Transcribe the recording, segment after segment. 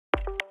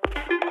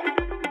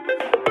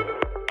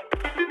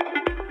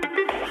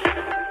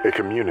A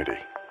community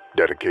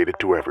dedicated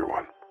to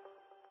everyone.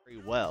 Very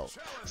well.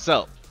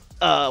 So,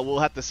 we'll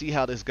have to see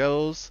how this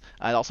goes.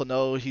 I also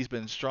know he's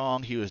been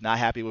strong. He was not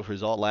happy with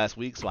result last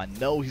week, so I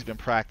know he's been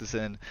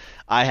practicing.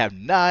 I have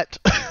not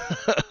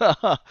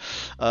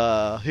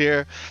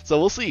here. So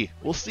we'll see.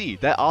 We'll see.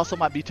 That also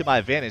might be to my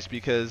advantage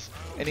because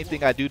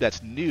anything I do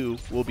that's new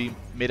will be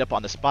made up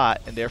on the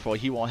spot, and therefore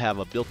he won't have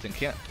a built-in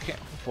camp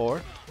for.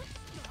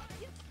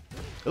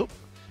 Oh,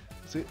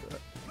 see.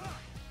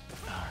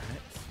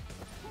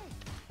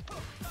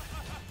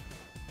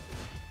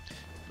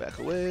 Back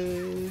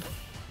away.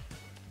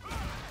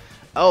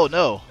 Oh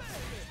no.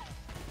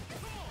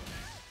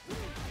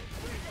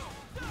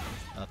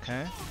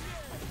 Okay.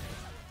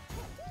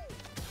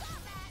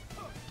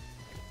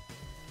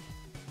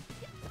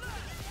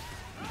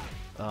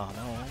 Oh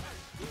no.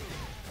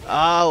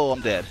 Oh,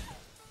 I'm dead.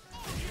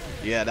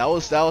 Yeah, that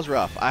was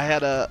rough. I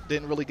had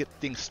didn't really get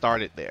things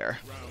started there.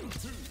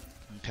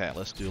 Okay,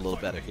 let's do a little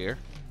better here.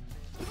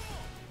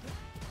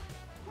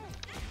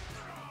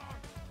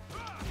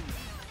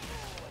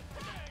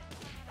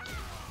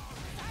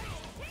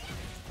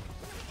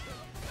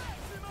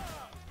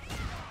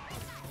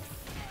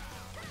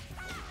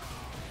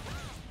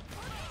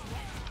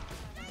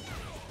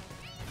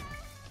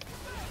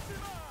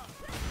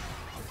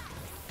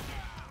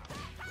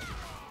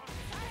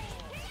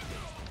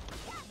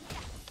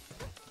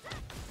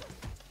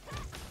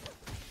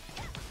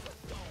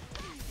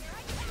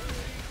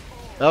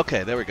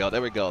 Okay, there we go,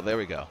 there we go, there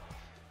we go.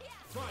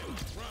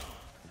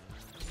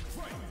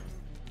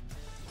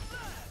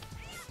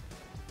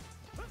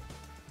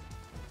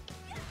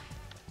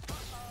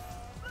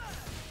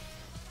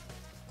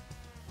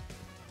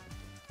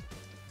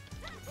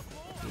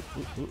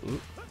 Ooh.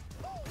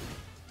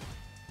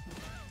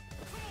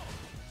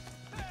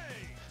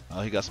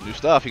 Oh, he got some new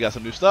stuff, he got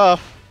some new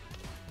stuff.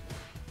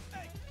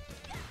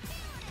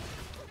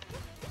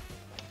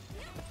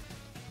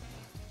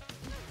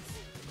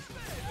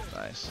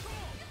 Nice.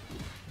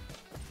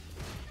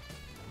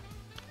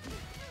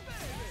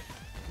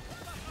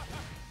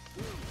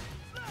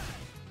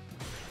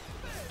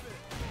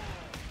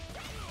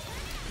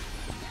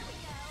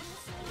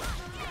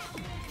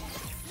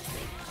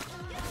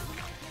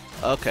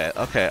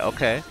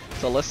 Okay.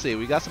 So let's see.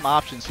 We got some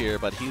options here,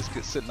 but he's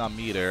sitting on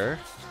meter.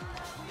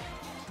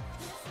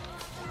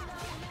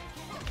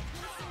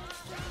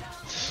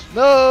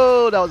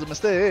 No, that was a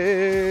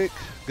mistake.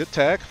 Good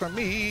tech from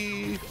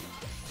me.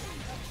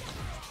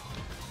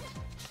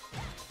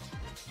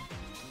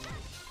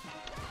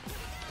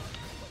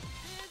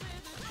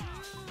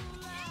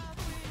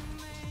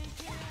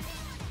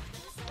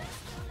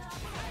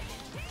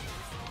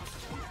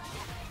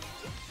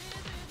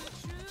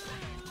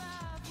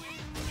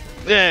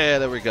 Yeah,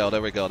 there we go.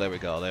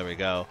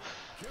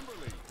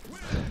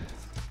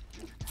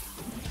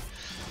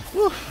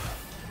 Woo.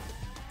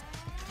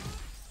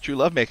 True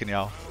love making,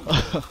 y'all.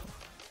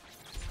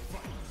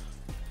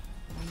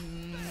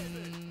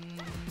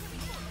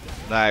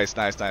 Nice,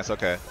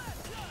 okay.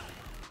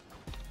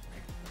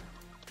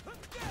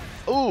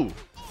 Ooh!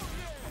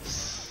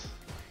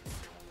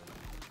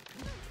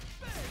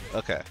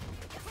 Okay.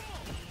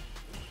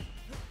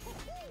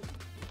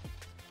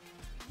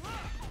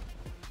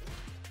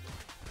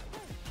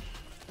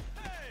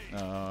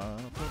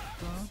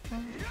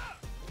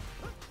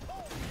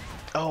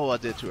 Oh, I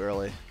did too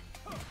early.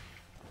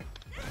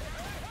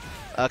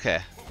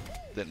 Okay.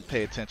 Didn't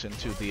pay attention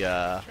to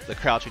the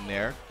crouching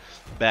there.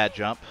 Bad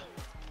jump.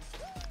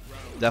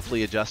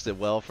 Definitely adjusted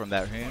well from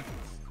that hand.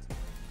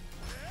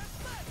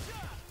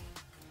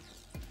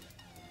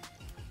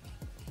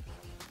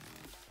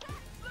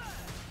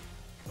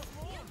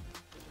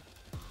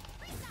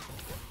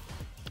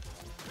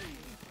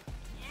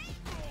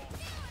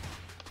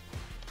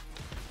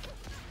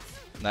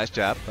 Nice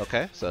jab.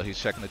 Okay, so he's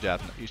checking the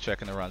jab. He's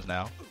checking the runs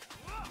now.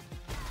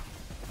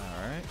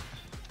 All right.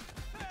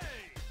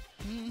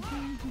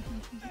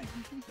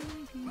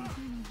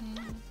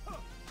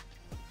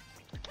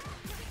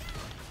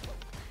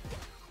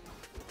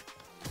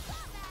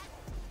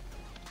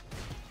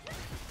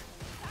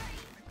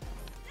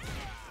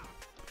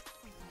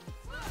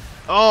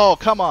 Oh,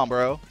 come on,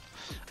 bro.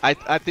 I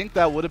think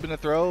that would have been a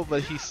throw,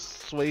 but he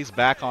sways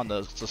back on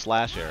the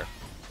slasher.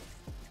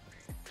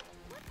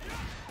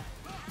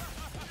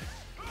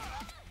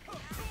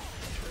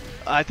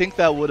 I think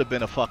that would have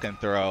been a fucking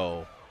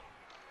throw.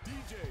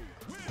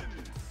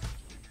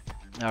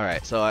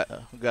 Alright, so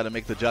we got to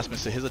make the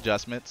adjustments to his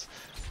adjustments.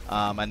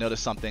 I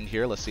noticed something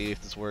here. Let's see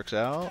if this works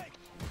out.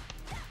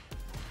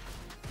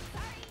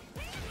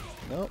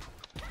 Nope.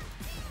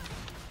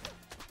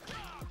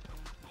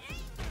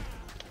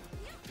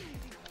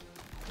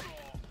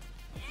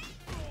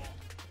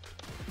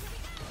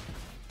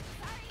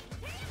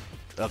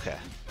 Okay.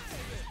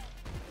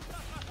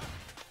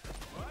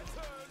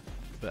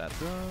 Bad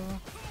throw.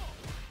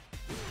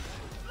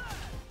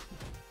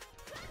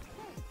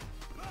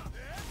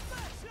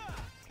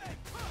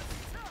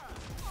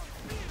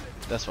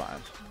 That's fine.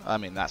 I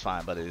mean, that's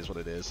fine, but it is what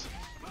it is.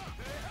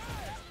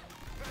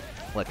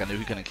 Like, I knew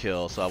he couldn't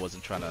kill, so I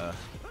wasn't trying to...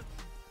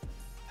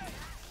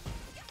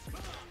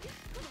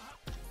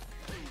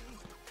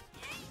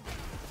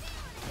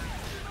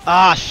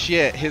 Ah,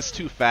 shit. His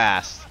too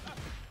fast.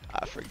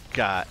 I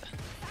forgot.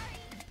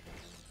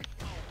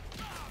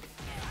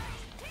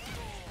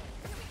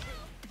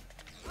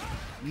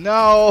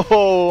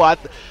 No!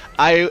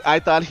 I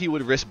thought he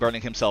would risk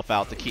burning himself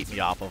out to keep me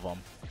off of him.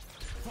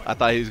 I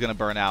thought he was going to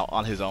burn out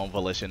on his own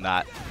volition,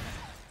 not...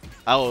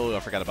 Oh, I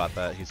forgot about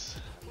that. He's...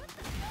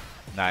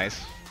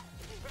 Nice.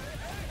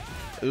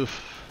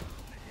 Oof.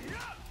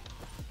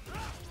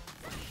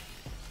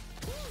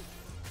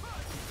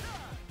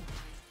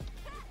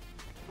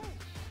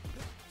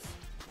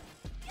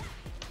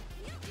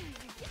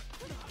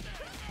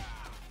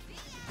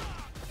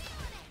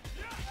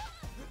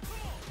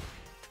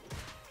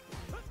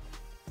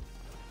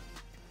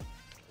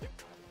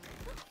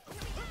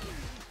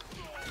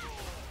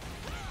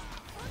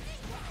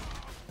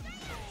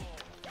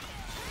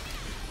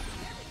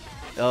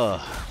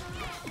 Ugh.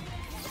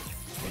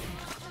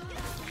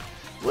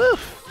 Woo!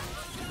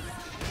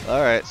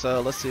 Alright,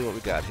 so let's see what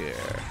we got here.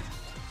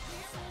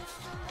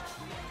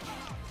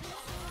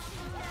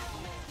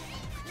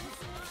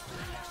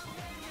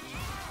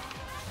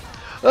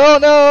 Oh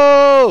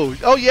no!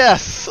 Oh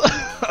yes!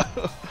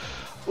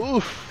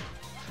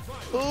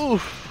 Oof!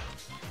 Oof!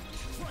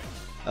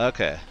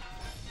 Okay.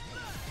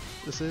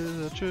 This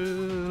is a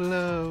true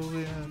love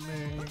we are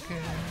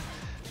making.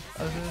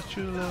 A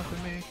true love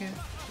we're making.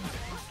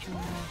 True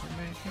love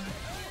we're making.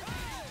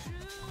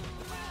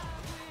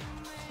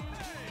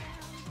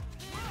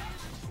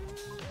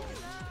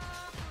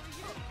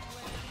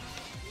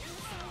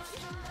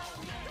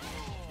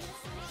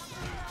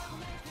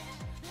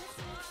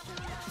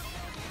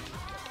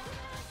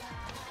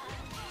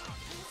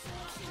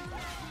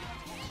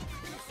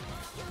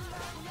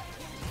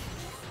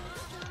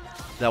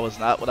 That was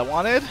not what I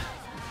wanted.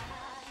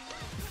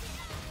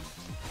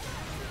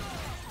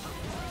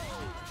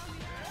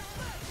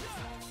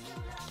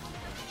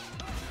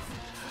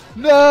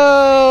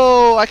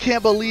 No! I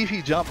can't believe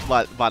he jumped,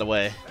 by the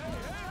way.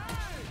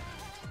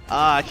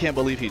 I can't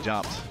believe he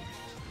jumped.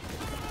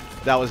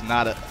 That was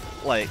not a...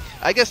 Like,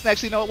 I guess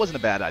actually, no, it wasn't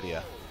a bad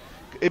idea.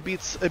 It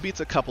beats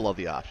a couple of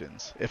the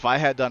options. If I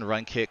had done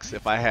run kicks,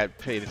 if I had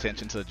paid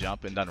attention to the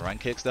jump and done run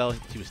kicks, though,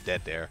 he was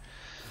dead there.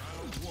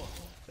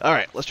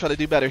 Alright, let's try to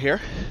do better here.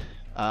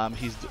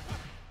 He's...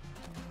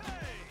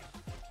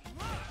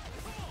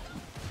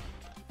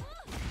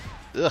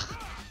 Ugh.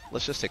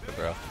 Let's just take the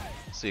throw.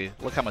 See,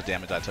 look how much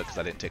damage I took because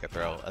I didn't take a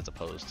throw as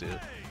opposed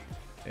to...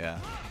 Yeah,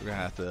 we're gonna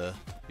have to...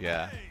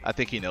 Yeah, I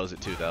think he knows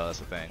it too, though. That's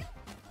the thing.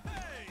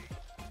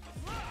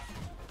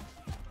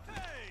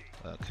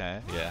 Okay,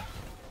 yeah.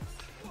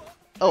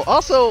 Oh,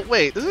 also,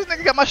 wait, does this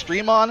nigga got my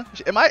stream on?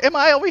 Am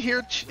I over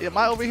here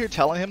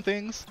telling him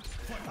things?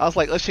 I was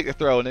like, let's take a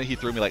throw, and then he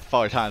threw me like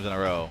 4 times in a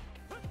row.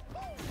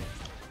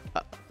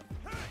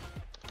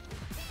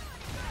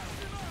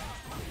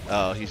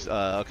 Oh, he's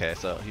okay,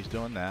 so he's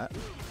doing that.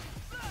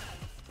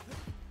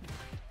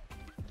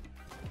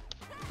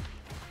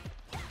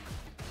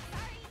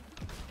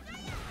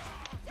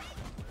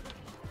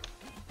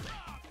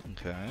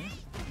 Okay.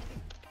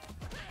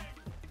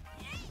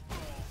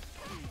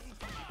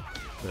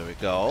 There we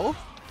go.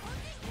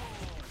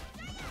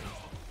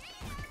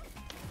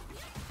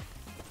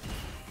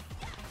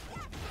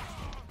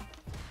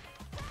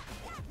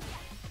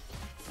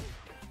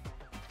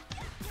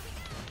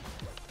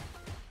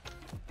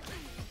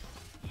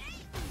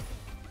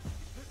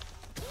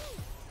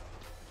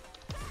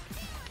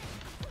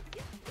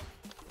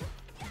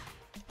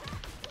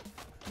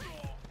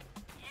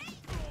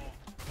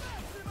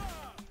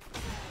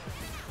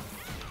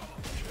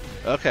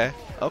 Okay,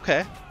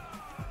 okay.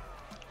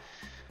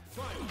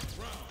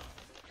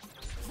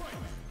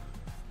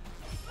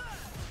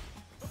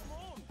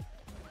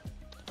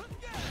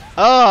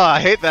 Oh, I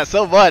hate that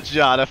so much,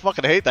 John. I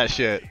fucking hate that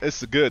shit.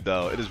 It's good,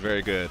 though. It is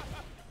very good.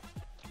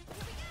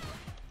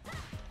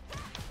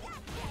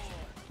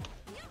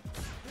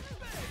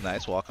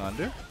 Nice walk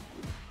under.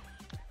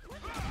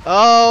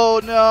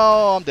 Oh,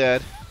 no. I'm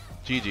dead.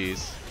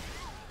 GG's.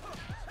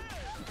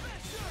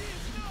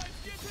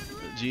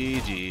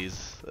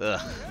 GG's.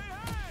 Ugh.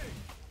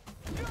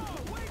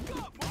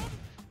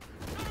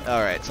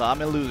 Alright, so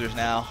I'm in losers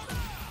now.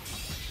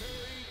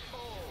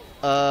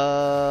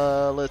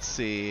 Let's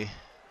see.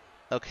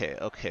 Okay,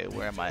 okay,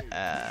 where am I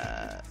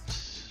at?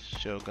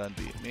 Shogun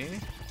beat me.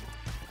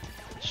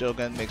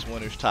 Shogun makes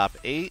winners top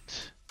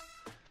 8.